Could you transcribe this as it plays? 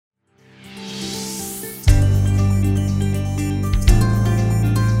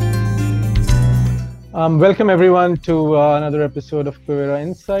Welcome everyone to another episode of Quivira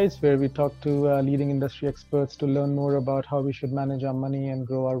Insights, where we talk to leading industry experts to learn more about how we should manage our money and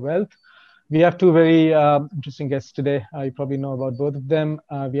grow our wealth. We have two very interesting guests today. You probably know about both of them.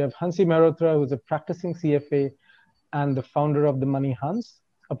 We have Hansi Mehrotra, who's a practicing CFA and the founder of The Money Hans,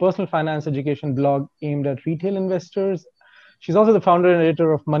 a personal finance education blog aimed at retail investors. She's also the founder and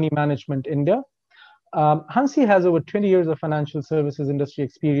editor of Money Management India. Hansi has over 20 years of financial services industry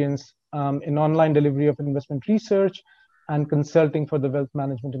experience in online delivery of investment research and consulting for the wealth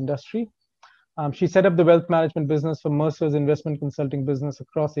management industry. She set up the wealth management business for Mercer's investment consulting business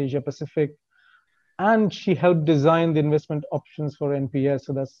across Asia Pacific, and she helped design the investment options for NPS.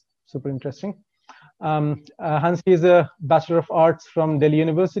 So that's super interesting. Hansi is a Bachelor of Arts from Delhi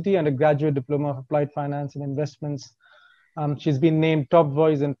University and a graduate diploma of applied finance and investments. She's been named top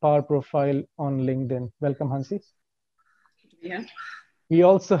voice and power profile on LinkedIn. Welcome, Hansi. Yeah. We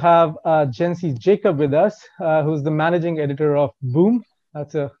also have Jency Jacob with us, who's the managing editor of Boom.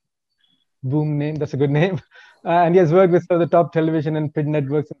 That's a Boom name. That's a good name. And he has worked with some of the top television and print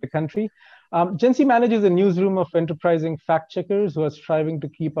networks in the country. Jency manages a newsroom of enterprising fact checkers who are striving to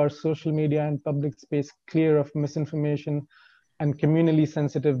keep our social media and public space clear of misinformation and communally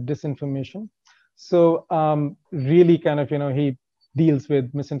sensitive disinformation. So really he deals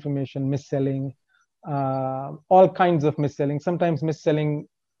with misinformation, misselling, all kinds of misselling. Sometimes misselling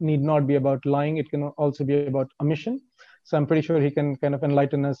need not be about lying. It can also be about omission. So I'm pretty sure he can kind of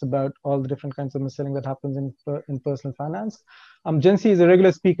enlighten us about all the different kinds of misselling that happens in personal finance. Jency is a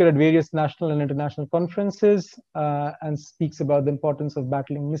regular speaker at various national and international conferences and speaks about the importance of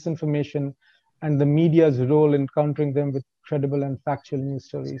battling misinformation and the media's role in countering them with credible and factual news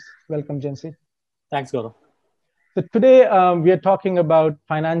stories. Welcome, Jency. Thanks, Gaurav. So today we are talking about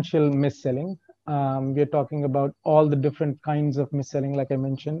financial misselling. We are talking about all the different kinds of misselling, like I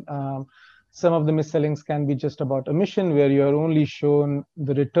mentioned. Some of the missellings can be just about omission, where you are only shown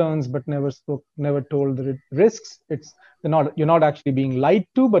the returns but never told the risks. You're not actually being lied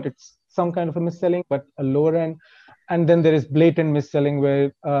to, but it's some kind of a misselling, but a lower end. And then there is blatant misselling,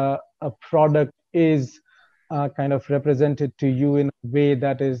 where a product is kind of represented to you in a way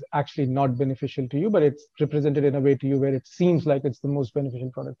that is actually not beneficial to you, but it's represented in a way to you where it seems like it's the most beneficial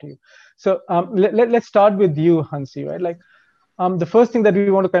product to you. So let's start with you, Hansi, right? Like the first thing that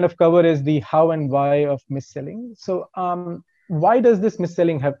we want to kind of cover is the how and why of misselling. So why does this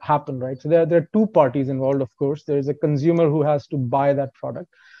misselling happen, right? So there are two parties involved, of course. There is a consumer who has to buy that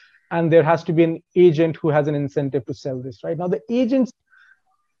product, and there has to be an agent who has an incentive to sell this, right? Now the agent's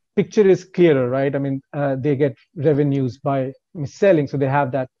picture is clearer, right? I mean, they get revenues by mis-selling, so they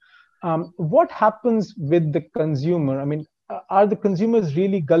have that. What happens with the consumer? I mean, are the consumers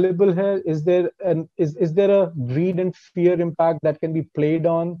really gullible here? Is there a greed and fear impact that can be played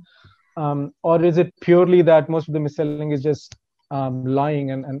on, or is it purely that most of the mis-selling is just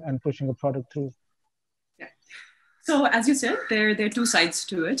lying and pushing a product through? Yeah. So as you said, there are two sides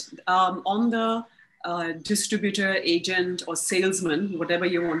to it. On the distributor, agent, or salesman, whatever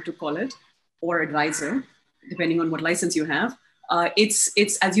you want to call it, or advisor, depending on what license you have.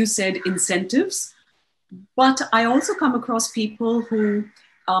 It's as you said, incentives. But I also come across people who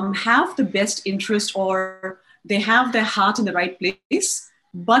have the best interest, or they have their heart in the right place,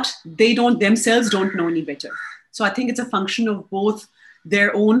 but they themselves don't know any better. So I think it's a function of both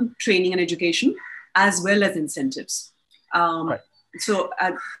their own training and education as well as incentives. Right. So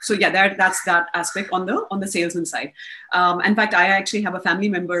yeah, that's that aspect on the salesman side. In fact, I actually have a family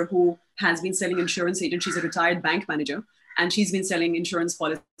member who has been selling insurance agent. She's a retired bank manager, and she's been selling insurance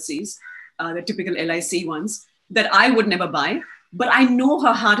policies, the typical LIC ones that I would never buy. But I know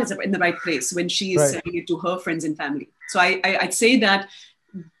her heart is in the right place when she is selling it to her friends and family. So I'd say that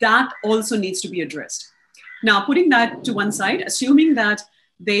also needs to be addressed. Now, putting that to one side, assuming that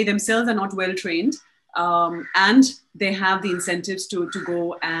they themselves are not well trained, and they have the incentives to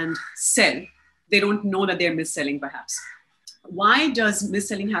go and sell. They don't know that they're mis-selling, perhaps. Why does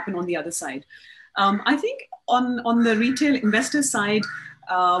mis-selling happen on the other side? I think on the retail investor side,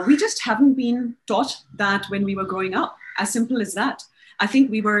 we just haven't been taught that when we were growing up. As simple as that. I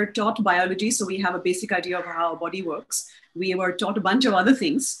think we were taught biology, so we have a basic idea of how our body works. We were taught a bunch of other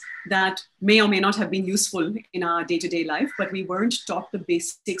things that may or may not have been useful in our day-to-day life, but we weren't taught the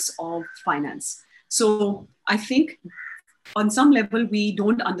basics of finance. So I think on some level, we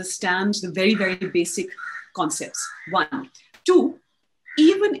don't understand the very, very basic concepts. One. Two,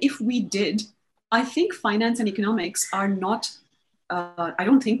 even if we did, I think finance and economics are not, I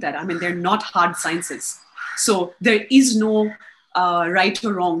don't think that. I mean, they're not hard sciences. So there is no right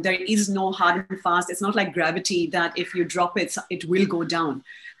or wrong. There is no hard and fast. It's not like gravity that if you drop it, it will go down.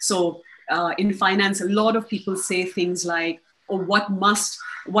 So in finance, a lot of people say things like, or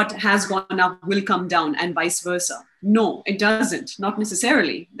what has gone up will come down and vice versa. No, it doesn't, not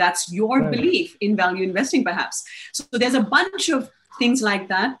necessarily. That's your belief in value investing, perhaps. So there's a bunch of things like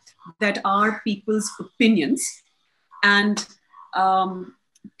that that are people's opinions. And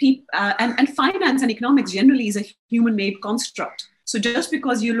and finance and economics generally is a human-made construct. So just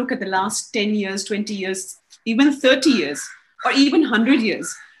because you look at the last 10 years, 20 years, even 30 years, or even 100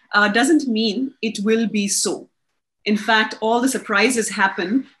 years, doesn't mean it will be so. In fact, all the surprises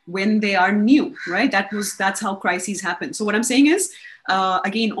happen when they are new, right? That's how crises happen. So what I'm saying is,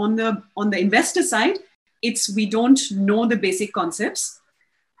 again, on the investor side, we don't know the basic concepts,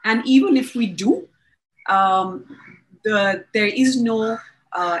 and even if we do, there is no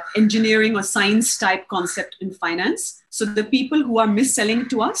engineering or science type concept in finance. So the people who are mis-selling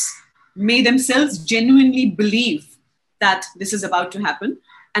to us may themselves genuinely believe that this is about to happen,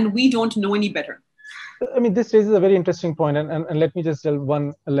 and we don't know any better. I mean, this raises a very interesting point, and let me just delve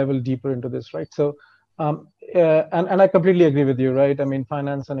one level deeper into this, right? So, and I completely agree with you, right? I mean,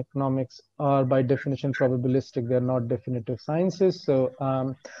 finance and economics are by definition probabilistic; they're not definitive sciences. So,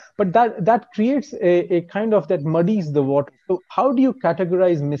 but that creates a kind of that muddies the water. So, how do you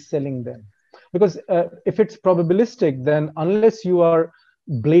categorize mis-selling then? Because if it's probabilistic, then unless you are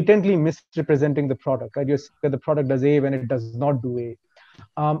blatantly misrepresenting the product, right? You're saying that the product does A when it does not do A.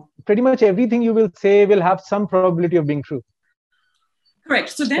 Pretty much everything you will say will have some probability of being true. Correct.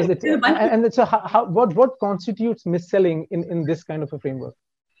 So then, so what constitutes mis-selling in this kind of a framework?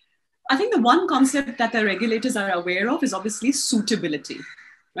 I think the one concept that the regulators are aware of is obviously suitability,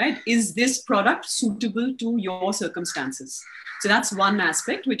 right? Is this product suitable to your circumstances? So that's one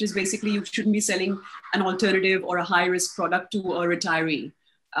aspect, which is basically you shouldn't be selling an alternative or a high-risk product to a retiree,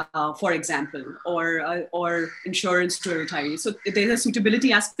 for example, or insurance to a retiree. So there's a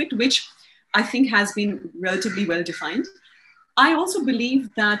suitability aspect, which I think has been relatively well defined. I also believe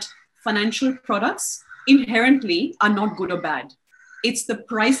that financial products inherently are not good or bad. It's the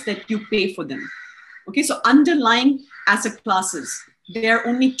price that you pay for them. Okay, so underlying asset classes, there are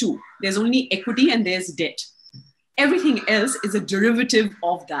only two. There's only equity and there's debt. Everything else is a derivative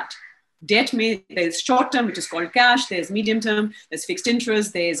of that. There's short term, which is called cash. There's medium term, there's fixed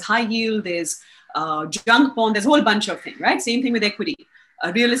interest, there's high yield, there's junk bond, there's a whole bunch of things, right? Same thing with equity.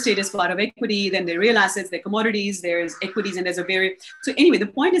 Real estate is part of equity, then there are real assets, there are commodities, there's equities, and there's a variety. So anyway, the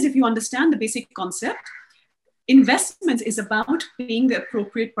point is, if you understand the basic concept, investments is about paying the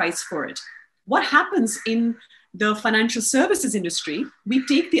appropriate price for it. What happens in the financial services industry, we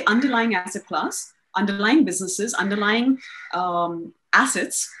take the underlying asset class, underlying businesses, underlying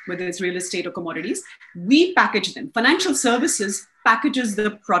assets, whether it's real estate or commodities, we package them. Financial services packages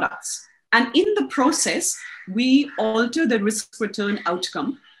the products. And in the process, we alter the risk return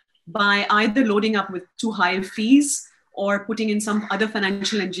outcome by either loading up with too high fees or putting in some other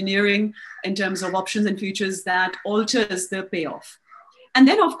financial engineering in terms of options and futures that alters the payoff. And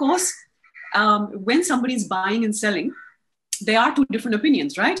then, of course, when somebody's buying and selling, there are two different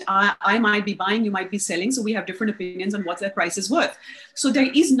opinions, right? I might be buying, you might be selling. So we have different opinions on what their price is worth. So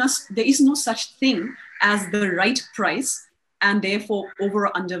there is no such thing as the right price and therefore over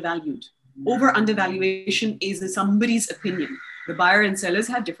or undervalued. Over undervaluation is somebody's opinion. The buyer and sellers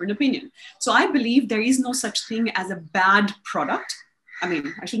have different opinion. So I believe there is no such thing as a bad product. I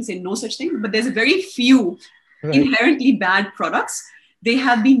mean, I shouldn't say no such thing, but there's a very few inherently bad products. They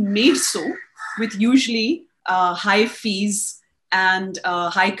have been made so with usually high fees and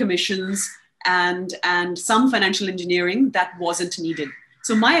high commissions and some financial engineering that wasn't needed.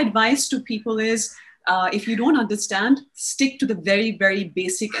 So my advice to people is, if you don't understand, stick to the very, very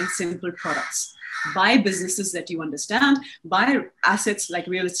basic and simple products. Buy businesses that you understand, buy assets like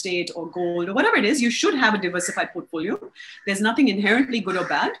real estate or gold or whatever it is. You should have a diversified portfolio. There's nothing inherently good or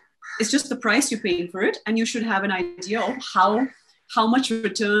bad. It's just the price you're paying for it. And you should have an idea of how much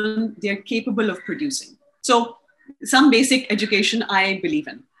return they're capable of producing. So some basic education I believe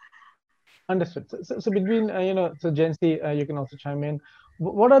in. Understood. So between, so Jency, you can also chime in.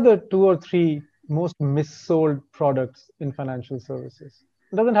 What are the 2 or 3 most missold products in financial services?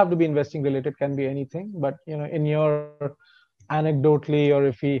 It doesn't have to be investing related, can be anything, but in your anecdotally, or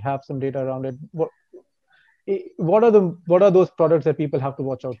if we have some data around it, what are those products that people have to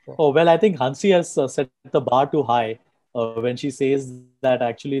watch out for? Oh, well, I think Hansi has set the bar too high when she says that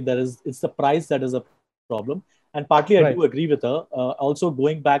actually it's the price that is a problem. And partly I do agree with her. Also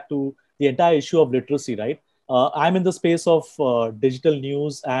going back to the entire issue of literacy, right? I'm in the space of digital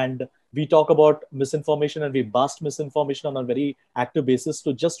news, and we talk about misinformation and we bust misinformation on a very active basis.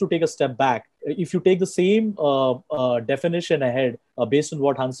 So just to take a step back, if you take the same definition ahead based on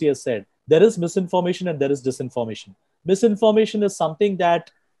what Hansi has said, there is misinformation and there is disinformation. Misinformation is something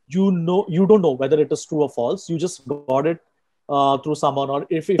that you don't know whether it is true or false. You just got it through someone, or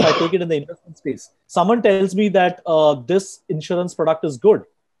if I take it in the investment space, someone tells me that this insurance product is good.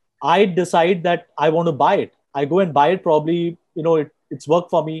 I decide that I want to buy it. I go and buy it. Probably, it's worked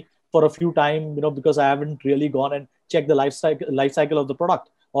for me for a few times, because I haven't really gone and checked the life cycle of the product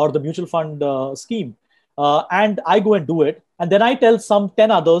or the mutual fund scheme. And I go and do it. And then I tell some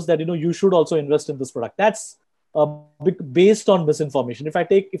 10 others that, you should also invest in this product. That's based on misinformation.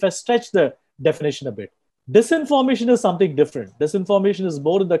 If I stretch the definition a bit, disinformation is something different. Disinformation is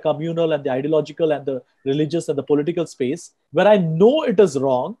more in the communal and the ideological and the religious and the political space, where I know it is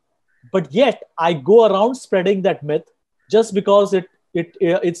wrong, but yet I go around spreading that myth just because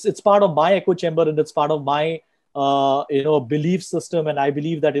it's part of my echo chamber and it's part of my belief system, and I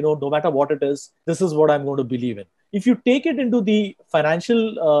believe that no matter what it is, this is what I'm going to believe in. If you take it into the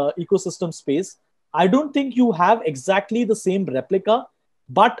financial ecosystem space, I don't think you have exactly the same replica,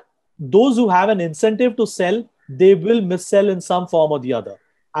 but those who have an incentive to sell, they will missell in some form or the other.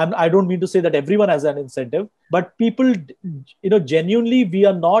 I don't mean to say that everyone has an incentive, but people, genuinely, we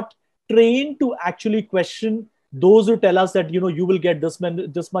are not trained to actually question those who tell us that, you will get this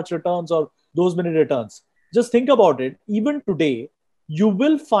much returns or those many returns. Just think about it. Even today, you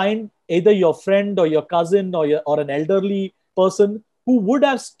will find either your friend or your cousin or an elderly person who would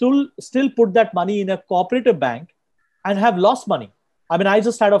have still put that money in a cooperative bank and have lost money. I mean, I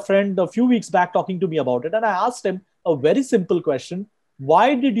just had a friend a few weeks back talking to me about it, and I asked him a very simple question: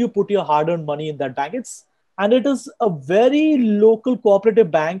 why did you put your hard-earned money in that bank? And it is a very local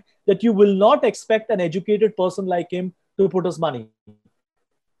cooperative bank that you will not expect an educated person like him to put his money.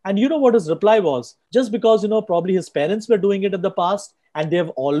 And you know what his reply was? Just because, probably his parents were doing it in the past and they have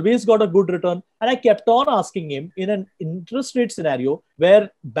always got a good return. And I kept on asking him, in an interest rate scenario where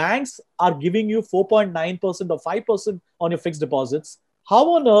banks are giving you 4.9% or 5% on your fixed deposits,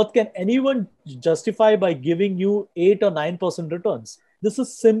 how on earth can anyone justify by giving you 8 or 9% returns? This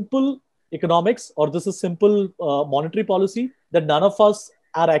is simple economics, or this is simple monetary policy that none of us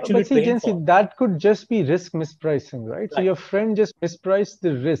are actually trained for. That could just be risk mispricing, right? So your friend just mispriced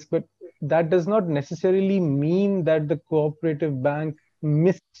the risk, but that does not necessarily mean that the cooperative bank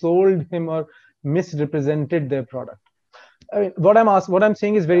missold him or misrepresented their product. I mean, what I'm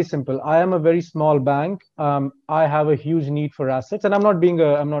saying is very simple. I am a very small bank. I have a huge need for assets, and I'm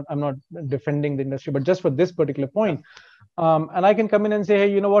not defending the industry, but just for this particular point. And I can come in and say,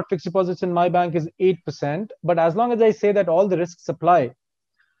 hey, you know what, fixed deposits in my bank is 8%. But as long as I say that all the risks apply,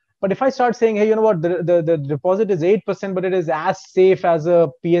 but if I start saying, hey, you know what, the deposit is 8%, but it is as safe as a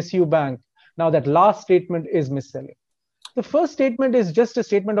PSU bank, now that last statement is mis-selling. The first statement is just a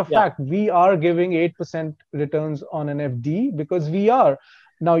statement of fact. We are giving 8% returns on an FD because we are.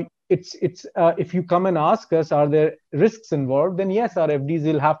 Now, it's if you come and ask us, are there risks involved? Then yes, our FDs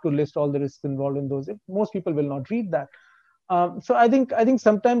will have to list all the risks involved in those. Most people will not read that. So I think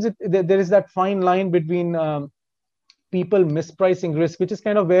sometimes there is that fine line between people mispricing risk, which is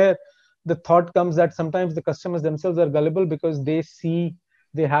kind of where the thought comes that sometimes the customers themselves are gullible because they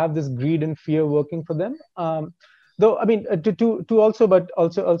have this greed and fear working for them. Though, I mean, to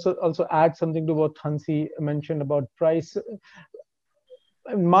also add something to what Hansi mentioned about price.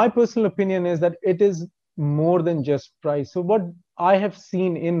 My personal opinion is that it is more than just price. So what I have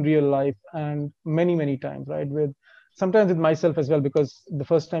seen in real life, and many times, right, sometimes with myself as well, because the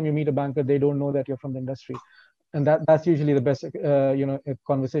first time you meet a banker, they don't know that you're from the industry. And that's usually the best,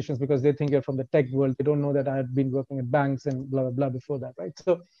 conversations, because they think you're from the tech world. They don't know that I had been working at banks and blah, blah, blah before that, right?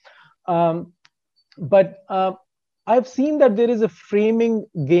 So, but I've seen that there is a framing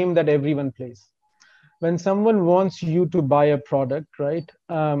game that everyone plays. When someone wants you to buy a product, right,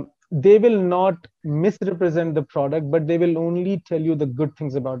 they will not misrepresent the product, but they will only tell you the good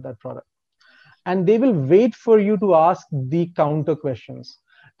things about that product. And they will wait for you to ask the counter questions.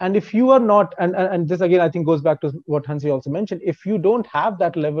 And if you are not, and this again, I think goes back to what Hansi also mentioned, if you don't have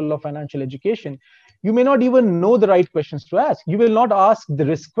that level of financial education, you may not even know the right questions to ask. You will not ask the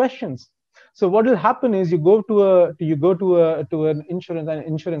risk questions. So what will happen is you go to an insurance, and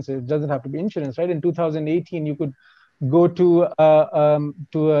insurance, it doesn't have to be insurance, right? In 2018, you could go to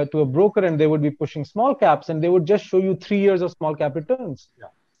a broker and they would be pushing small caps, and they would just show you 3 years of small cap returns. Yeah.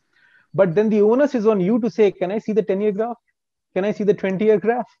 But then the onus is on you to say, can I see the 10-year graph? Can I see the 20-year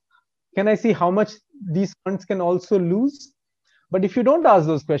graph? Can I see how much these funds can also lose? But if you don't ask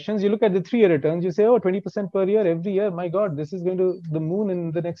those questions, you look at the 3-year returns, you say, oh, 20% per year, every year, my God, this is going to the moon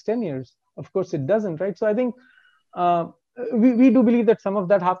in the next 10 years. Of course, it doesn't, right? So I think we do believe that some of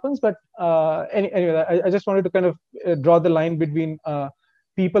that happens. But anyway, I just wanted to kind of draw the line between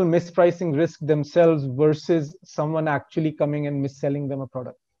people mispricing risk themselves versus someone actually coming and misselling them a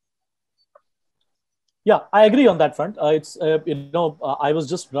product? Yeah, I agree on that front. I was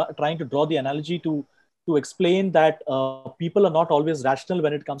just trying to draw the analogy to explain that people are not always rational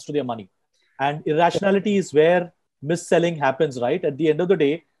when it comes to their money, and irrationality is where mis-selling happens. Right at the end of the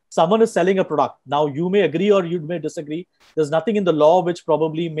day, someone is selling a product. Now, you may agree or you may disagree. There's nothing in the law which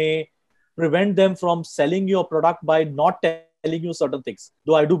probably may prevent them from selling your product by not telling you certain things.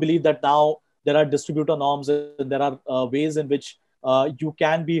 Though I do believe that now there are distributor norms and there are ways in which you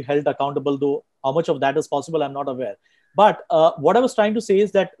can be held accountable, though how much of that is possible, I'm not aware. But what I was trying to say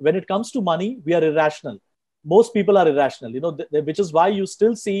is that when it comes to money, we are irrational. Most people are irrational, which is why you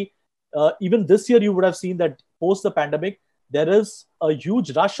still see, even this year, you would have seen that post the pandemic, there is a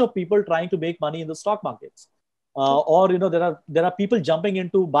huge rush of people trying to make money in the stock markets. There are people jumping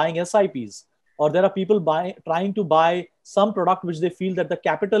into buying SIPs, or there are people trying to buy some product which they feel that the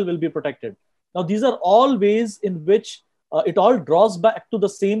capital will be protected. Now, these are all ways in which it all draws back to the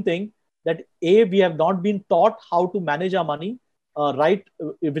same thing, that we have not been taught how to manage our money,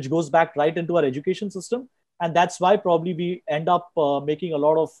 which goes back right into our education system. And that's why probably we end up making a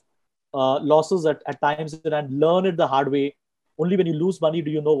lot of losses at times, and learn it the hard way. Only when you lose money do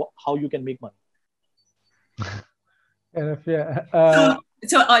you know how you can make money. Yeah.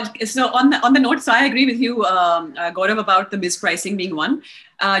 So on the note, so I agree with you, Gaurav, about the mispricing being one.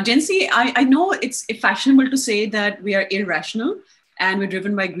 Jency, I know it's fashionable to say that we are irrational and we're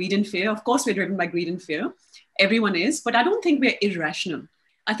driven by greed and fear. Of course, we're driven by greed and fear. Everyone is, but I don't think we're irrational.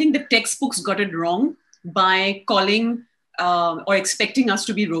 I think the textbooks got it wrong by calling or expecting us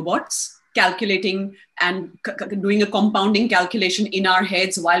to be robots, calculating and doing a compounding calculation in our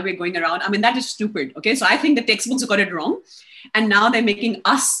heads while we're going around. I mean, that is stupid. Okay, so I think the textbooks got it wrong. And now they're making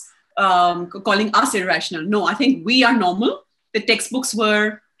us, calling us irrational. No, I think we are normal. The textbooks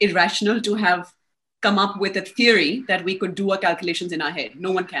were irrational to have come up with a theory that we could do our calculations in our head.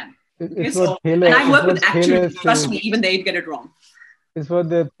 No one can. Okay, and I work with actuaries, trust me, even they get it wrong. It's what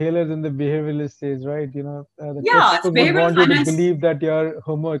the Thaler's and the behavioralist says, right? The textbook would want you to believe that you're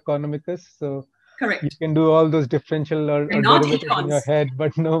Homo economicus. So correct. You can do all those differential or derivatives in your head,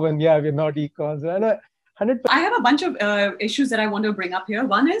 but no one, we're not econs. 100%. I have a bunch of issues that I want to bring up here.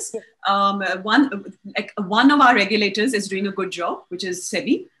 One is one of our regulators is doing a good job, which is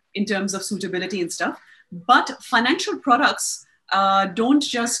SEBI, in terms of suitability and stuff. But financial products don't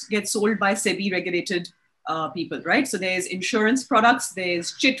just get sold by SEBI regulated people, right? So there's insurance products,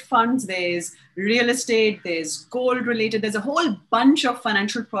 there's chit funds, there's real estate, there's gold related. There's a whole bunch of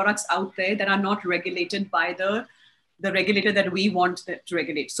financial products out there that are not regulated by the regulator that we want to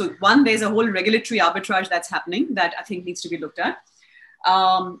regulate. So one, there's a whole regulatory arbitrage that's happening that I think needs to be looked at.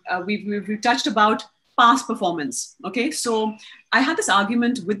 We've touched about past performance. Okay, so I had this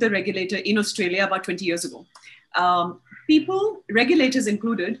argument with the regulator in Australia about 20 years ago. People, regulators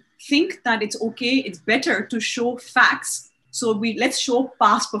included, think that it's okay, it's better to show facts. So let's show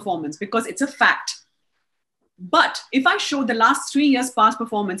past performance because it's a fact. But if I show the last 3 years past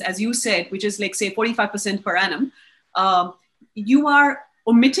performance, as you said, which is like say 45% per annum, you are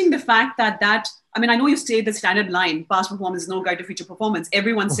omitting the fact that, I mean, I know you say the standard line, past performance is no guide to future performance.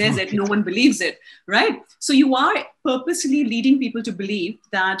 Everyone says it, no one believes it, right? So you are purposely leading people to believe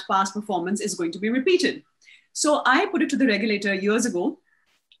that past performance is going to be repeated. So I put it to the regulator years ago,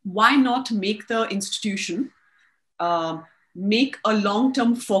 why not make the institution make a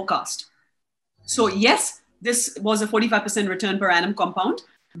long-term forecast? So yes, this was a 45% return per annum compound,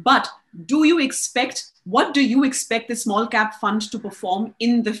 but what do you expect the small cap fund to perform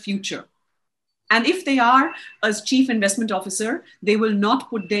in the future? And if they are as chief investment officer, they will not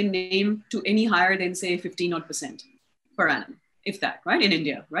put their name to any higher than say 15% per annum, if that, right? In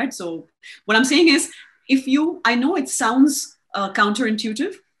India, right? So what I'm saying is, I know it sounds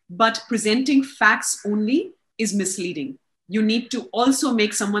counterintuitive, but presenting facts only is misleading. You need to also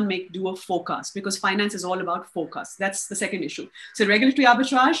make someone do a forecast because finance is all about forecast. That's the second issue. So regulatory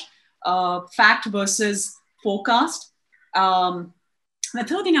arbitrage, fact versus forecast. The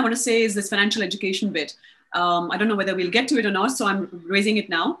third thing I want to say is this financial education bit. I don't know whether we'll get to it or not, so I'm raising it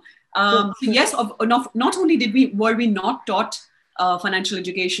now. So yes, not only were we not taught financial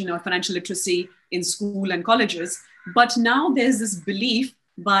education or financial literacy in school and colleges, but now there's this belief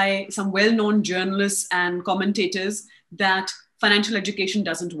by some well-known journalists and commentators that financial education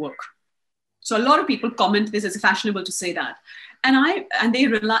doesn't work. So a lot of people comment this as fashionable to say that. And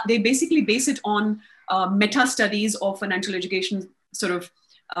they basically base it on meta studies of financial education sort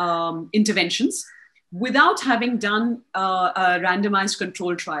of interventions without having done a randomized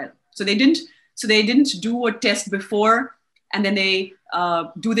control trial. So they didn't do a test before and then they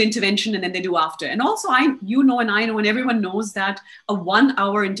do the intervention and then they do after. And also, you know, and I know, and everyone knows that a 1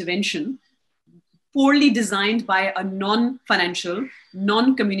 hour intervention poorly designed by a non-financial,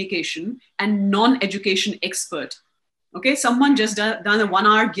 non-communication, and non-education expert. Okay, someone just done a 1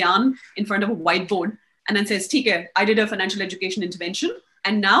 hour gyan in front of a whiteboard and then says, "Theek hai, I did a financial education intervention,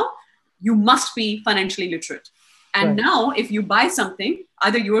 and now you must be financially literate. And now, if you buy something,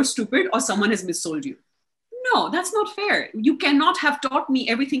 either you're stupid or someone has missold you." No, that's not fair. You cannot have taught me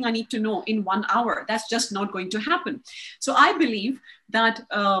everything I need to know in 1 hour. That's just not going to happen. So I believe that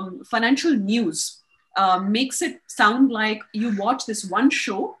financial news makes it sound like you watch this one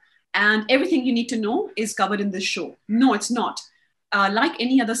show and everything you need to know is covered in this show. No, it's not. Like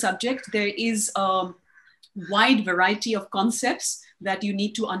any other subject, there is a wide variety of concepts that you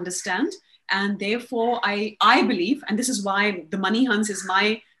need to understand. And therefore, I believe, and this is why the Money Hunts is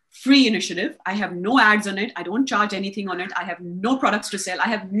my free initiative. I have no ads on it. I don't charge anything on it. I have no products to sell. I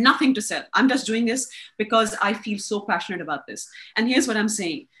have nothing to sell. I'm just doing this because I feel so passionate about this. And here's what I'm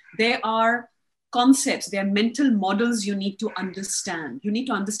saying. There are concepts, there are mental models you need to understand. You need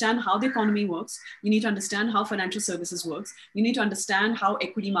to understand how the economy works. You need to understand how financial services works. You need to understand how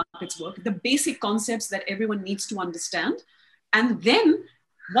equity markets work, the basic concepts that everyone needs to understand. And then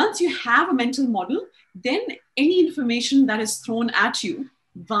once you have a mental model, then any information that is thrown at you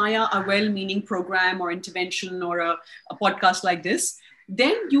via a well-meaning program or intervention or a podcast like this,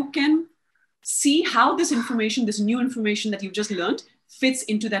 then you can see how this information, this new information that you've just learned, fits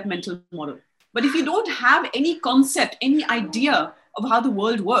into that mental model. But if you don't have any concept, any idea of how the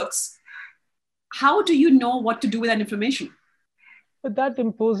world works, how do you know what to do with that information? But that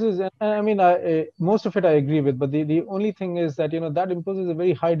imposes, I mean, most of it I agree with, but the only thing is that, you know, that imposes a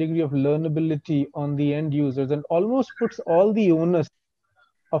very high degree of learnability on the end users and almost puts all the onus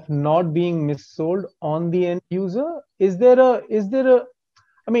of not being missold on the end user. Is there a,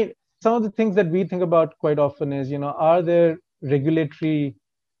 I mean, some of the things that we think about quite often is, you know, are there regulatory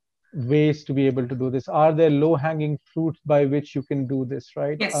ways to be able to do this? Are there low-hanging fruits by which you can do this,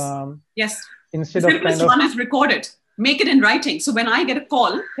 right? Yes. Yes. Instead the simplest one is record it. Make it in writing. So when I get a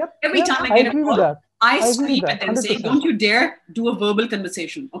call, every time I get a call, I scream at them saying, "Don't you dare do a verbal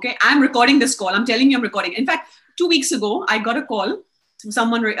conversation." Okay, I'm recording this call. I'm telling you I'm recording. In fact, 2 weeks ago, I got a call from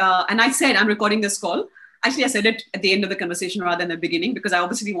someone and I said, "I'm recording this call." Actually, I said it at the end of the conversation rather than the beginning because I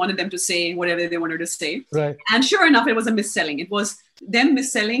obviously wanted them to say whatever they wanted to say. Right. And sure enough, it was a mis-selling. It was them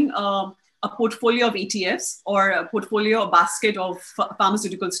mis-selling a portfolio of ETFs or a portfolio, a basket of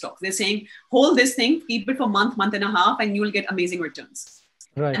pharmaceutical stocks. They're saying, hold this thing, keep it for a month and a half, and you will get amazing returns.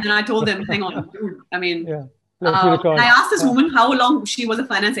 Right. And then I told them, hang on, dude, I mean, I asked this woman how long she was a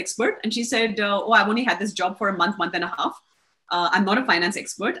finance expert. And she said, oh, I've only had this job for a month and a half. I'm not a finance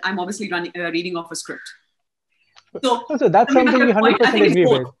expert. I'm obviously reading off a script. So that's something we 100% agree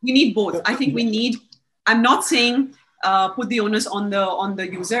with. We need both. I think we need, I'm not saying put the onus on the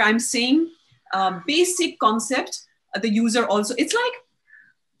user. I'm saying basic concept, the user also. It's like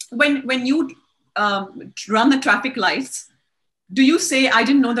when you run the traffic lights, do you say, I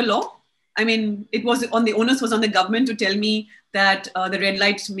didn't know the law? I mean, it was on the onus was on the government to tell me that the red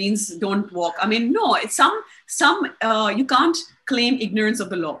light means don't walk. I mean, no, it's you can't claim ignorance of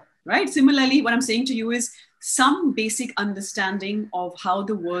the law, right? Similarly, what I'm saying to you is some basic understanding of how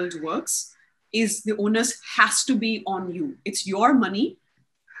the world works is the onus has to be on you. It's your money.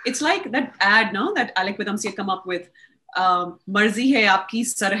 It's like that ad now that Alec Vidamsi had come up with, Marzi hai aapki,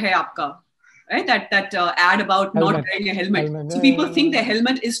 sar hai aapka. Right? That ad about helmet. Not wearing a helmet. So people think the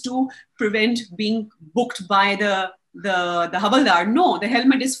helmet is to prevent being booked by the Havaldar. No, the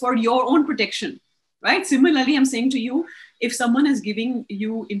helmet is for your own protection. Right? Similarly, I'm saying to you, if someone is giving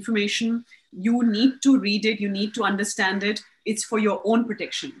you information, you need to read it, you need to understand it. It's for your own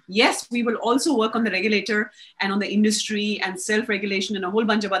protection. Yes, we will also work on the regulator and on the industry and self-regulation and a whole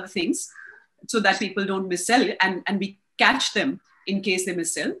bunch of other things so that people don't missell and we catch them in case they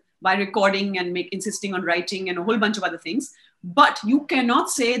missell by recording and insisting on writing and a whole bunch of other things. But you cannot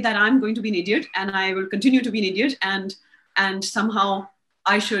say that I'm going to be an idiot and I will continue to be an idiot and somehow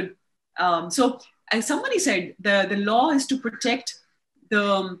I should. So as somebody said, the law is to protect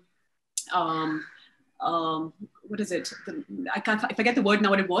the, what is it? I forget the word now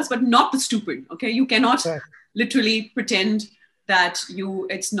what it was, but not the stupid, okay? You cannot literally pretend that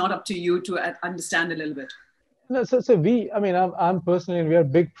it's not up to you to understand a little bit. No, so I'm personally, we are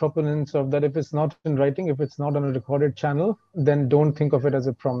big proponents of that. If it's not in writing, if it's not on a recorded channel, then don't think of it as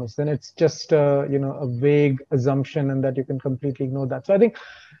a promise. Then it's just a vague assumption and that you can completely ignore that. So I think,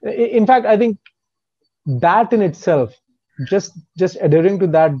 in fact, that in itself, just adhering to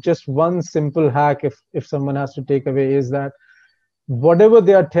that, just one simple hack, if someone has to take away, is that whatever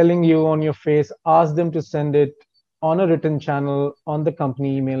they are telling you on your face, ask them to send it on a written channel on the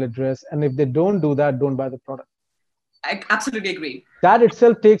company email address. And if they don't do that, don't buy the product. I absolutely agree. That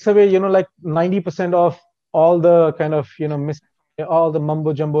itself takes away, like 90% of all the kind of, all the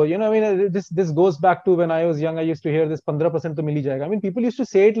mumbo jumbo. I mean, this goes back to when I was young. I used to hear this 15% to mili jayega. I mean, people used to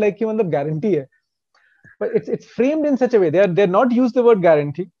say it like you the guarantee hai. But it's framed in such a way. They're not used the word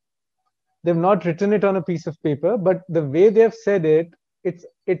guarantee. They've not written it on a piece of paper, but the way they've said it,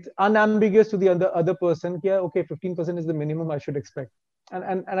 it's unambiguous to the other person. Yeah, okay, 15% is the minimum I should expect.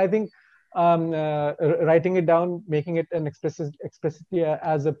 And I think writing it down, making it an explicitly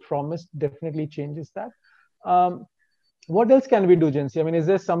as a promise definitely changes that. What else can we do, Jancy? I mean, is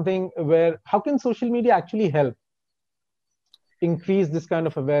there something how can social media actually help increase this kind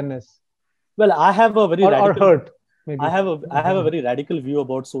of awareness? Well, I have a very or hurt. Maybe. I have a very radical view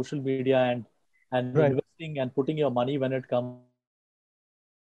about social media and right. investing and putting your money when it comes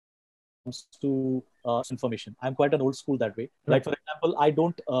to information. I'm quite an old school that way. Right. Like, for example, I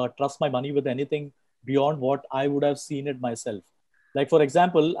don't trust my money with anything beyond what I would have seen it myself. Like, for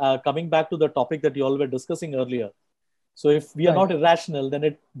example, coming back to the topic that you all were discussing earlier. So if we are not irrational, then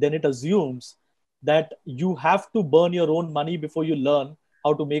it assumes that you have to burn your own money before you learn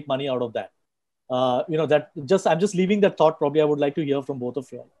how to make money out of that. I'm just leaving that thought. Probably I would like to hear from both of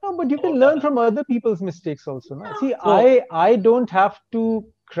you. No, but you can learn from other people's mistakes also. No? See, I don't have to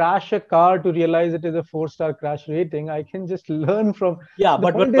crash a car to realize it is a 4-star crash rating. I can just learn from. Yeah,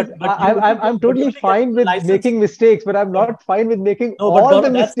 but I'm totally fine with making mistakes, but I'm not fine with making all the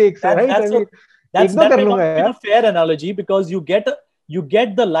mistakes. Right? That's not a fair analogy, because you get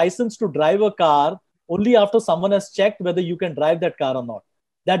the license to drive a car only after someone has checked whether you can drive that car or not.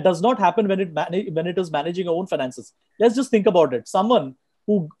 That does not happen when it is managing your own finances. Let's just think about it. Someone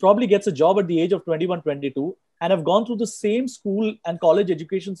who probably gets a job at the age of 21, 22 and have gone through the same school and college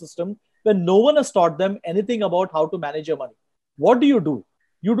education system where no one has taught them anything about how to manage your money. What do?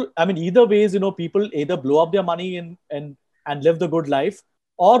 I mean, either ways, people either blow up their money and live the good life,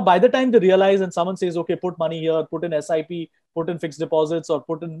 or by the time they realize and someone says, okay, put money here, put in SIP, put in fixed deposits, or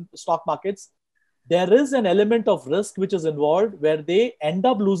put in stock markets, there is an element of risk which is involved where they end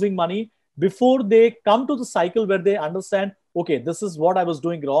up losing money before they come to the cycle where they understand, okay, this is what I was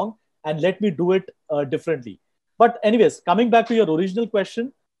doing wrong and let me do it differently. But anyways, coming back to your original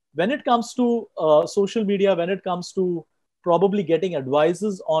question, when it comes to social media, when it comes to probably getting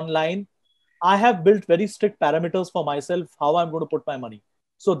advices online, I have built very strict parameters for myself, how I'm going to put my money.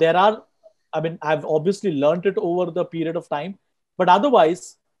 So I've obviously learned it over the period of time, but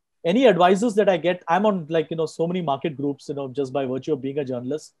otherwise, any advices that I get, I'm on so many market groups, just by virtue of being a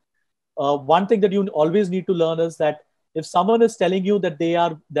journalist. One thing that you always need to learn is that if someone is telling you that they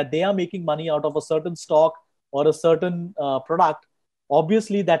are making money out of a certain stock or a certain product,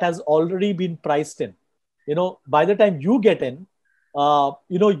 obviously that has already been priced in. By the time you get in,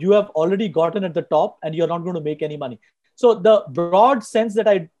 you have already gotten at the top and you're not going to make any money. So the broad sense that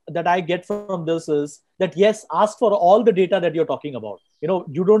I get from this is that, yes, ask for all the data that you're talking about.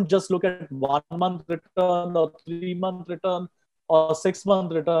 You don't just look at 1 month return or 3 month return or 6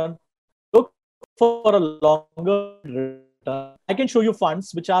 month return. Look for a longer return. I can show you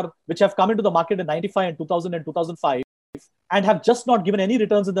funds which have come into the market in 95 and 2000 and 2005 and have just not given any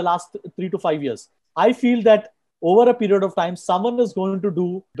returns in the last 3 to 5 years. I feel that over a period of time, someone is going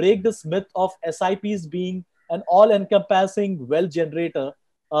to break this myth of SIPs being an all-encompassing wealth generator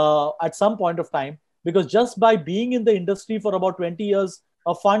at some point of time, because just by being in the industry for about 20 years,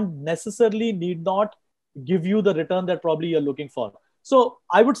 a fund necessarily need not give you the return that probably you're looking for. So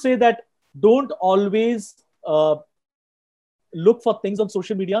I would say that don't always look for things on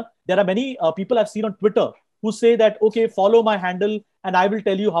social media. There are many people I've seen on Twitter who say that, okay, follow my handle and I will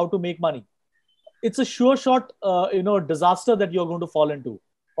tell you how to make money. It's a sure shot, disaster that you're going to fall into.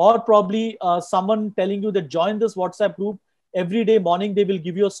 Or probably someone telling you that join this WhatsApp group. Every day morning, they will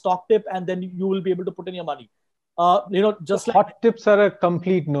give you a stock tip and then you will be able to put in your money. Just like hot tips are a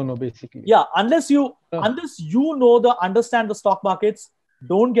complete no-no, basically. Yeah, unless you understand the stock markets,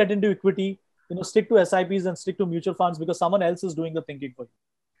 don't get into equity. Stick to SIPs and stick to mutual funds because someone else is doing the thinking for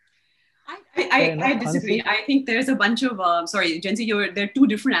you. I disagree. I think there's a bunch of Jancy, there are two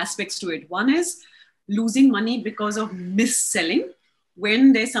different aspects to it. One is losing money because of mis-selling,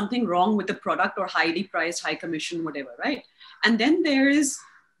 when there's something wrong with the product or highly priced, high commission, whatever, right? And then there is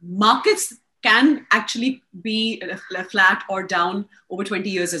markets can actually be flat or down over 20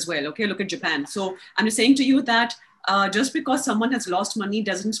 years as well. Okay, look at Japan. So I'm just saying to you that just because someone has lost money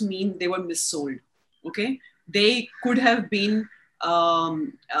doesn't mean they were missold. Okay, they could have been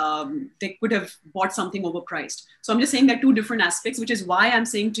they could have bought something overpriced. So I'm just saying there are two different aspects, which is why I'm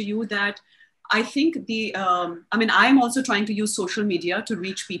saying to you that I think I'm also trying to use social media to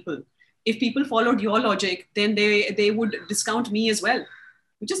reach people. If people followed your logic, then they would discount me as well,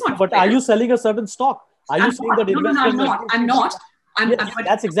 which is not But fair. are you selling a certain stock? Are you saying that investors? No, I'm not. Yes,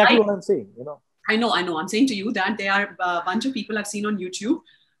 that's exactly what I'm saying. I know. I'm saying to you that there are a bunch of people I've seen on YouTube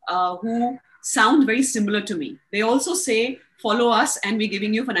who sound very similar to me. They also say, follow us and we're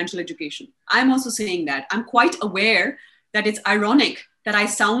giving you financial education. I'm also saying that. I'm quite aware that it's ironic that I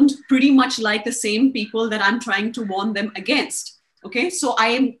sound pretty much like the same people that I'm trying to warn them against. Okay, so I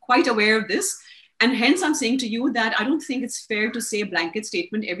am quite aware of this. And hence I'm saying to you that I don't think it's fair to say a blanket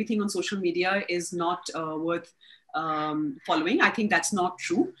statement, everything on social media is not worth following. I think that's not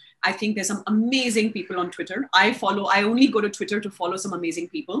true. I think there's some amazing people on Twitter. I only go to Twitter to follow some amazing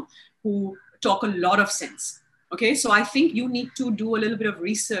people who talk a lot of sense. Okay, so I think you need to do a little bit of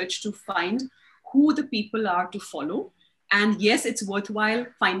research to find who the people are to follow. And yes, it's worthwhile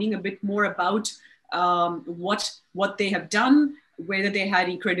finding a bit more about what they have done, whether they had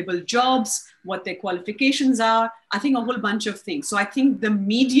incredible jobs, what their qualifications are. I think a whole bunch of things. So I think the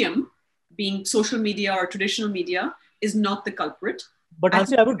medium, being social media or traditional media, is not the culprit. But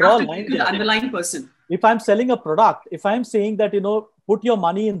Hansi, I would draw a line there. The underlying person. If I'm selling a product, if I'm saying that, put your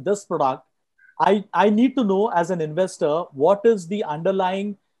money in this product, I need to know as an investor, what is the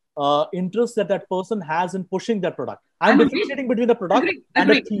underlying interest that person has in pushing that product. I'm differentiating between the product and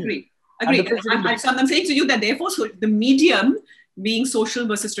the team. Agree. So I'm saying to you that therefore the medium, being social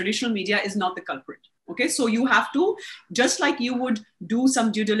versus traditional media, is not the culprit. Okay, so you have to, just like you would do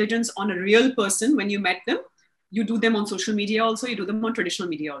some due diligence on a real person when you met them, you do them on social media also, you do them on traditional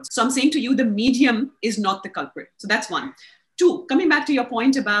media also. So I'm saying to you, the medium is not the culprit. So that's one. Two, coming back to your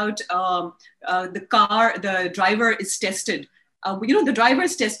point about the driver is tested. The driver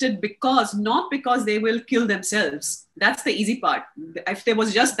is tested not because they will kill themselves. That's the easy part. If there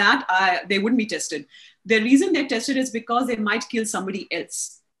was just that, they wouldn't be tested. The reason they're tested is because they might kill somebody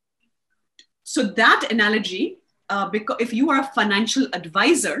else. So that analogy, because if you are a financial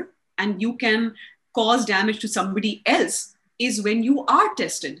advisor and you can cause damage to somebody else, is when you are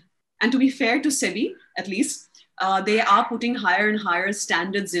tested. And to be fair to SEBI, at least, they are putting higher and higher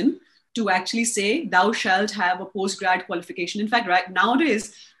standards in to actually say, thou shalt have a post-grad qualification. In fact, right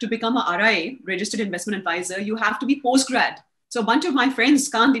nowadays, to become a RIA, registered investment advisor, you have to be post-grad. So a bunch of my friends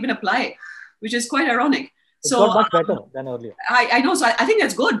can't even apply, which is quite ironic. It's got much better than earlier. I know, so I think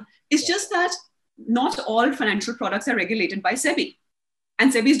that's good. It's just that not all financial products are regulated by SEBI.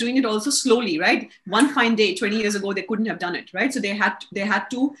 And SEBI is doing it also slowly, right? One fine day, 20 years ago, they couldn't have done it, right? So they had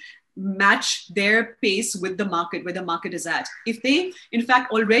to match their pace with the market, where the market is at. If they, in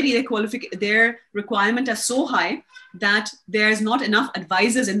fact, already their requirement are so high that there's not enough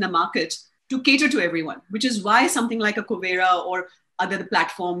advisors in the market to cater to everyone, which is why something like a Covera or other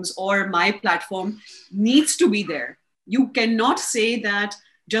platforms or my platform needs to be there. You cannot say that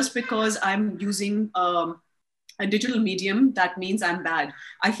just because I'm using a digital medium, that means I'm bad.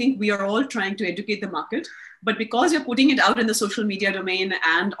 I think we are all trying to educate the market. But because you're putting it out in the social media domain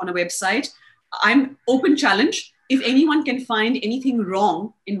and on a website, I'm open challenge. If anyone can find anything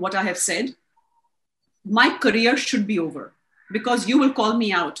wrong in what I have said, my career should be over because you will call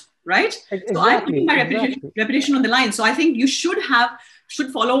me out, right? Exactly, so I'm putting my reputation on the line. So I think you should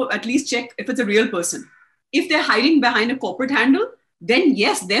follow, at least check if it's a real person. If they're hiding behind a corporate handle, then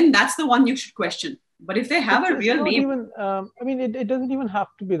yes, then that's the one you should question. But if they have a real name, it doesn't even have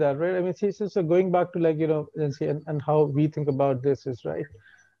to be that, right? I mean, see, so going back to and how we think about this is right.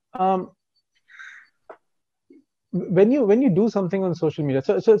 When you do something on social media,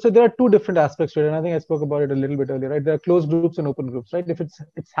 so there are two different aspects to it, and I think I spoke about it a little bit earlier, right? There are closed groups and open groups, right? If it's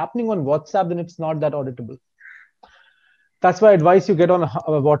happening on WhatsApp, then it's not that auditable. That's why advice you get on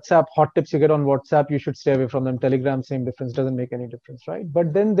WhatsApp, hot tips you get on WhatsApp, you should stay away from them. Telegram, same difference, doesn't make any difference, right?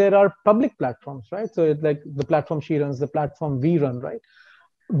 But then there are public platforms, right? So it's like the platform she runs, the platform we run, right?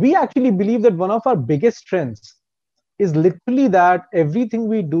 We actually believe that one of our biggest strengths is literally that everything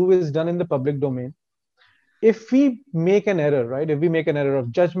we do is done in the public domain. If we make an error, right? If we make an error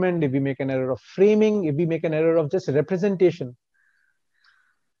of judgment, if we make an error of framing, if we make an error of just representation,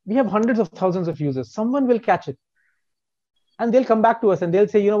 we have hundreds of thousands of users. Someone will catch it. And they'll come back to us and they'll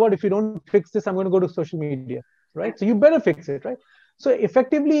say, you know what, if you don't fix this, I'm going to go to social media, right? So you better fix it, right? So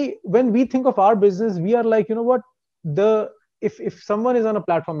effectively, when we think of our business, we are like, you know what, if someone is on a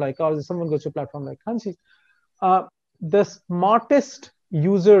platform like ours, if someone goes to a platform like Hansi, the smartest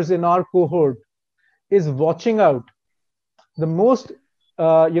users in our cohort is watching out. The most,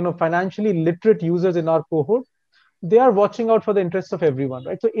 financially literate users in our cohort they are watching out for the interests of everyone,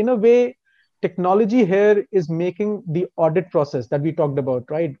 right? So in a way, technology here is making the audit process that we talked about,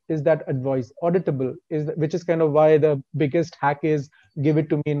 right? Is that advice auditable? Which is kind of why the biggest hack is give it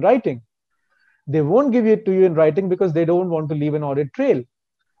to me in writing. They won't give it to you in writing because they don't want to leave an audit trail.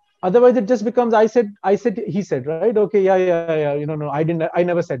 Otherwise, it just becomes I said, he said, right? Okay, yeah. No, I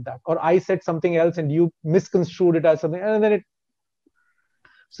never said that, or I said something else and you misconstrued it as something, and then it.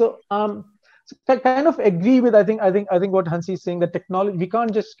 So so I kind of agree with I think what Hansi is saying, that technology, we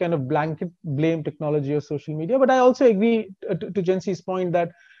can't just kind of blanket blame technology or social media. But I also agree to Jensi's point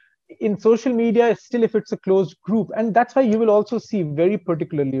that in social media, still if it's a closed group, and that's why you will also see very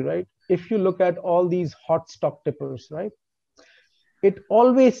particularly, right? If you look at all these hot stock tippers, right? It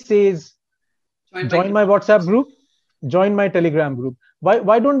always says, join my WhatsApp group, join my Telegram group.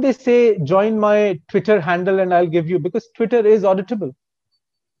 Why don't they say join my Twitter handle and I'll give you, because Twitter is auditable.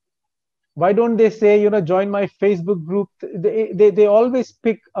 Why don't they say, join my Facebook group? They always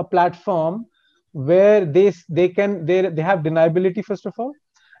pick a platform where they have deniability, first of all,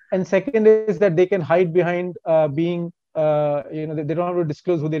 and second is that they can hide behind being they don't have to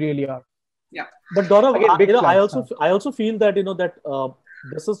disclose who they really are. Yeah. But Gaurav, again, I also feel that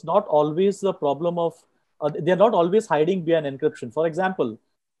this is not always the problem of they're not always hiding behind encryption. For example,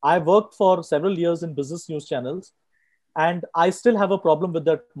 I worked for several years in business news channels, and I still have a problem with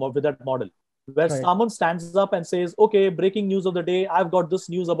that model, where Right. someone stands up and says, okay, breaking news of the day, I've got this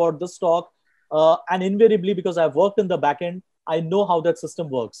news about this stock. And invariably, because I've worked in the back end, I know how that system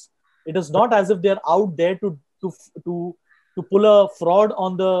works. It is not as if they're out there to pull a fraud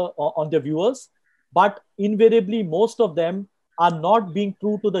on the viewers, but invariably, most of them are not being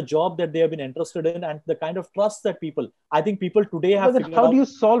true to the job that they have been interested in, and the kind of trust that I think people today have. But how do you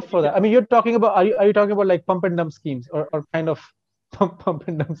solve for that? I mean, you're talking about, are you talking about like pump and dump schemes or kind of pump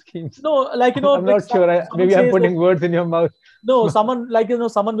and dump schemes? No, I'm not sure. Maybe I'm putting words in your mouth. No, someone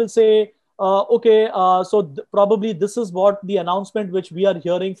will say, okay, so probably this is what the announcement which we are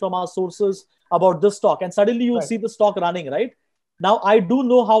hearing from our sources about this stock, and suddenly you'll see the stock running, right? Now, I do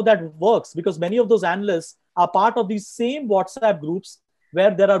know how that works, because many of those analysts are part of these same WhatsApp groups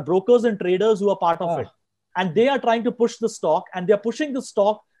where there are brokers and traders who are part of it. And they are trying to push the stock, and they're pushing the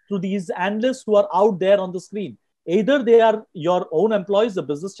stock to these analysts who are out there on the screen. Either they are your own employees, the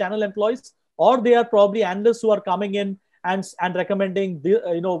business channel employees, or they are probably analysts who are coming in and recommending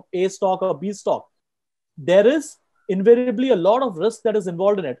A stock or B stock. There is invariably a lot of risk that is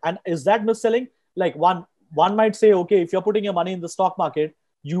involved in it. And is that mis-selling? Like one might say, okay, if you're putting your money in the stock market,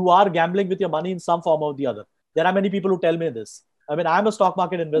 you are gambling with your money in some form or the other. There are many people who tell me this. I mean, I'm a stock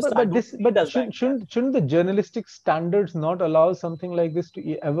market investor. But shouldn't the journalistic standards not allow something like this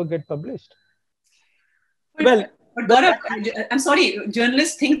to ever get published? Well, but Gaurav, I'm sorry,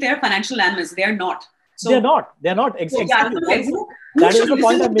 journalists think they're financial analysts. They are not. So, they're not. Exactly. That is the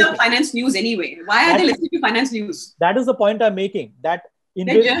point I'm making. Finance news anyway. Why are they listening to finance news? That is the point I'm making. That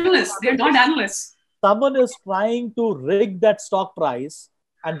they're journalists. They're not analysts. Someone is trying to rig that stock price,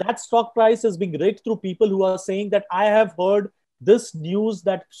 and that stock price is being rigged through people who are saying that I have heard this news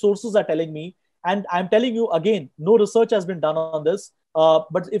that sources are telling me. And I'm telling you again, no research has been done on this.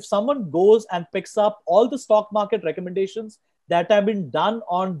 But if someone goes and picks up all the stock market recommendations that have been done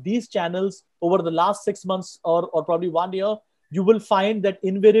on these channels over the last 6 months or probably 1 year, you will find that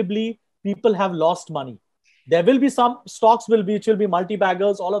invariably people have lost money. There will be some stocks which will be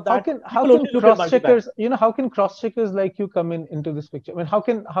multi-baggers, all of that. How can cross-checkers, how can cross-checkers like you come into this picture? I mean, how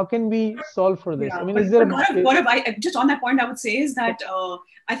can we solve for this? I mean, is there just on that point, I would say is that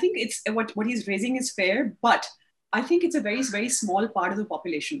I think it's what he's raising is fair, but I think it's a very, very small part of the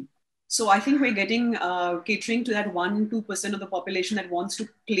population. So I think we're getting catering to that 1-2% of the population that wants to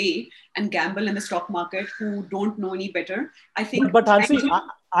play and gamble in the stock market, who don't know any better. I think. But Hansi,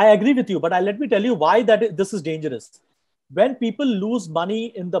 I agree with you. But let me tell you why this is dangerous. When people lose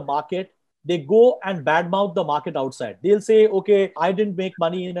money in the market, they go and badmouth the market outside. They'll say, okay, I didn't make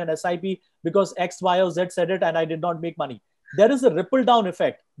money in an SIP because X, Y, or Z said it and I did not make money. There is a ripple down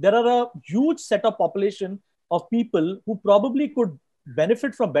effect. There are a huge set of population of people who probably could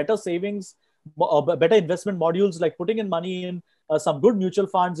benefit from better savings, better investment modules, like putting in money in some good mutual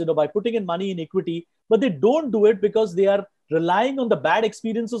funds, by putting in money in equity, but they don't do it because they are relying on the bad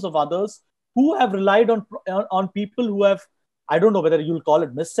experiences of others who have relied on people who have, I don't know whether you'll call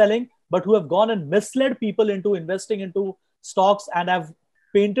it mis-selling, but who have gone and misled people into investing into stocks and have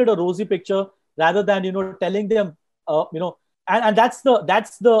painted a rosy picture rather than, telling them, and that's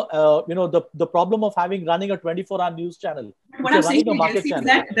the problem of running a 24-hour news channel. What I'm saying is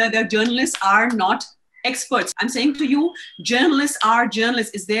that the journalists are not experts. I'm saying to you, journalists are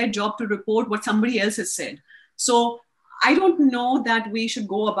journalists. It's their job to report what somebody else has said. So I don't know that we should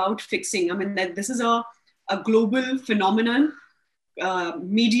go about fixing. I mean, that this is a global phenomenon.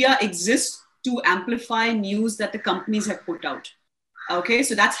 Media exists to amplify news that the companies have put out. Okay,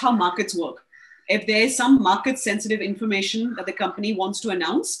 so that's how markets work. If there is some market sensitive information that the company wants to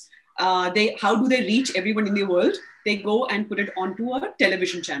announce, how do they reach everyone in the world? They go and put it onto a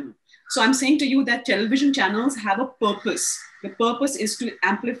television channel. So I'm saying to you that television channels have a purpose. The purpose is to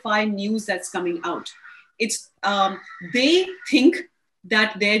amplify news that's coming out. They think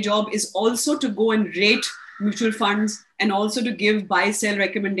that their job is also to go and rate mutual funds and also to give buy-sell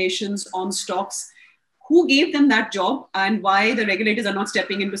recommendations on stocks. Who gave them that job, and why the regulators are not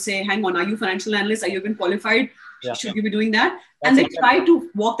stepping in to say, hang on, are you financial analysts? Are you even qualified? Yeah. Should you be doing that? And they try to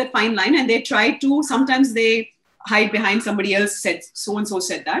walk that fine line, and they try to, sometimes they hide behind somebody else said, so-and-so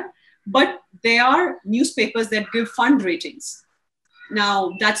said that. But there are newspapers that give fund ratings.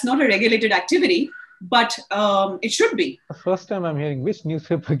 Now, that's not a regulated activity, but it should be. The first time I'm hearing which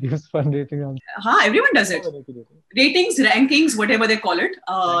newspaper gives fund rating. Everyone does it. Ratings, rankings, whatever they call it.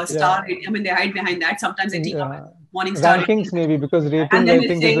 Star rating. I mean, they hide behind that. Sometimes they take up morning star rankings maybe, because rating I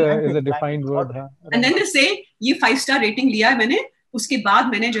think is a defined word. And then they say, ye 5-star rating liya hai maine, uske baad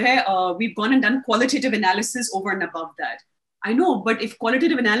maine jo hai, we've gone and done qualitative analysis over and above that. I know, but if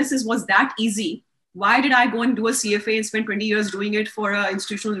qualitative analysis was that easy, why did I go and do a CFA and spend 20 years doing it for an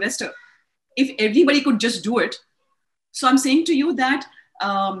institutional investor? If everybody could just do it. So I'm saying to you that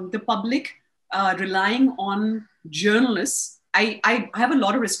the public relying on journalists, I have a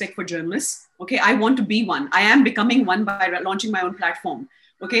lot of respect for journalists. Okay, I want to be one. I am becoming one by launching my own platform.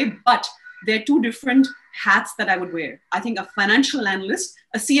 Okay, but there are two different hats that I would wear. I think a financial analyst,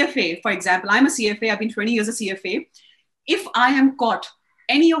 a CFA, for example, I'm a CFA. I've been 20 years a CFA. If I am caught,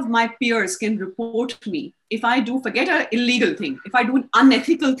 any of my peers can report me. If I do, forget an illegal thing, if I do an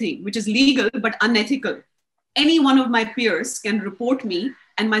unethical thing, which is legal but unethical, any one of my peers can report me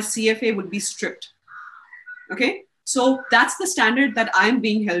and my CFA would be stripped. Okay, so that's the standard that I'm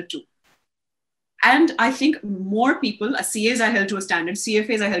being held to. And I think more people, CAs are held to a standard,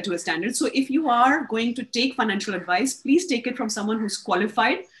 CFAs are held to a standard. So if you are going to take financial advice, please take it from someone who's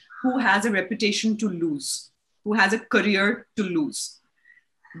qualified, who has a reputation to lose, who has a career to lose.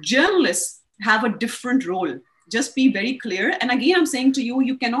 Journalists have a different role. Just be very clear. And again, I'm saying to you,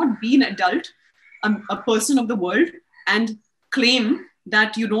 you cannot be an adult, a person of the world, and claim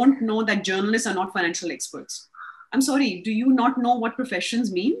that you don't know that journalists are not financial experts. I'm sorry, do you not know what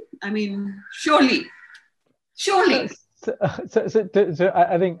professions mean? I mean, surely. So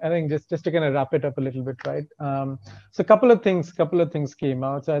I think just to kind of wrap it up a little bit, right? So a couple of things came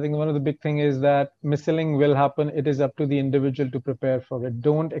out. So I think one of the big thing is that mis-selling will happen. It is up to the individual to prepare for it.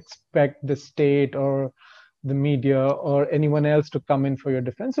 Don't expect the state or the media or anyone else to come in for your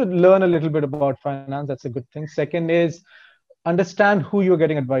defense. So learn a little bit about finance. That's a good thing. Second is understand who you're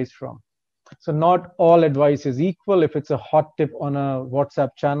getting advice from. So not all advice is equal. If it's a hot tip on a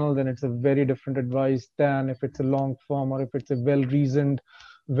WhatsApp channel, then it's a very different advice than if it's a long form or if it's a well-reasoned,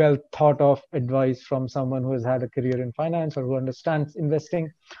 well thought of advice from someone who has had a career in finance or who understands investing.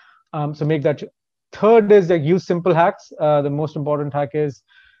 So make that. Third is that use simple hacks. The most important hack is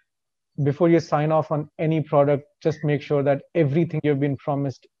before you sign off on any product, just make sure that everything you've been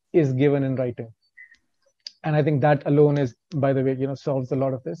promised is given in writing. And I think that alone is, by the way, solves a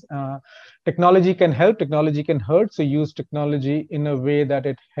lot of this. Technology can help, technology can hurt. So use technology in a way that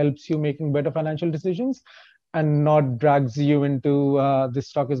it helps you making better financial decisions and not drags you into this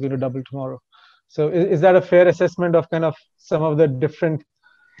stock is going to double tomorrow. So is that a fair assessment of kind of some of the different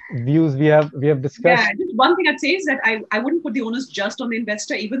views we have discussed? Yeah, just one thing I'd say is that I wouldn't put the onus just on the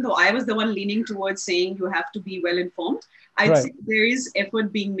investor, even though I was the one leaning towards saying you have to be well informed. I'd say there is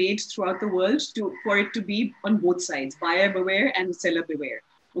effort being made throughout the world for it to be on both sides, buyer beware and seller beware.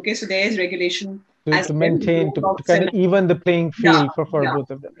 Okay, so there is regulation to maintain, to kind of even the playing field for both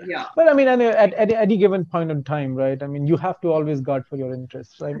of them. Yeah. But I mean, at any given point in time, right? I mean, you have to always guard for your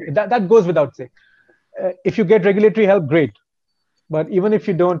interests, right? That goes without saying. If you get regulatory help, great. But even if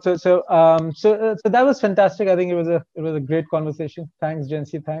you don't, so that was fantastic. I think it was a great conversation. Thanks,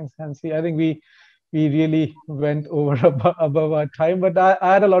 Jency. Thanks, Hansi. I think we really went over above our time, but I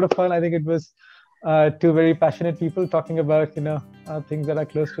had a lot of fun. I think it was two very passionate people talking about things that are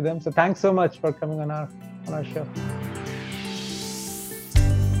close to them. So thanks so much for coming on our show.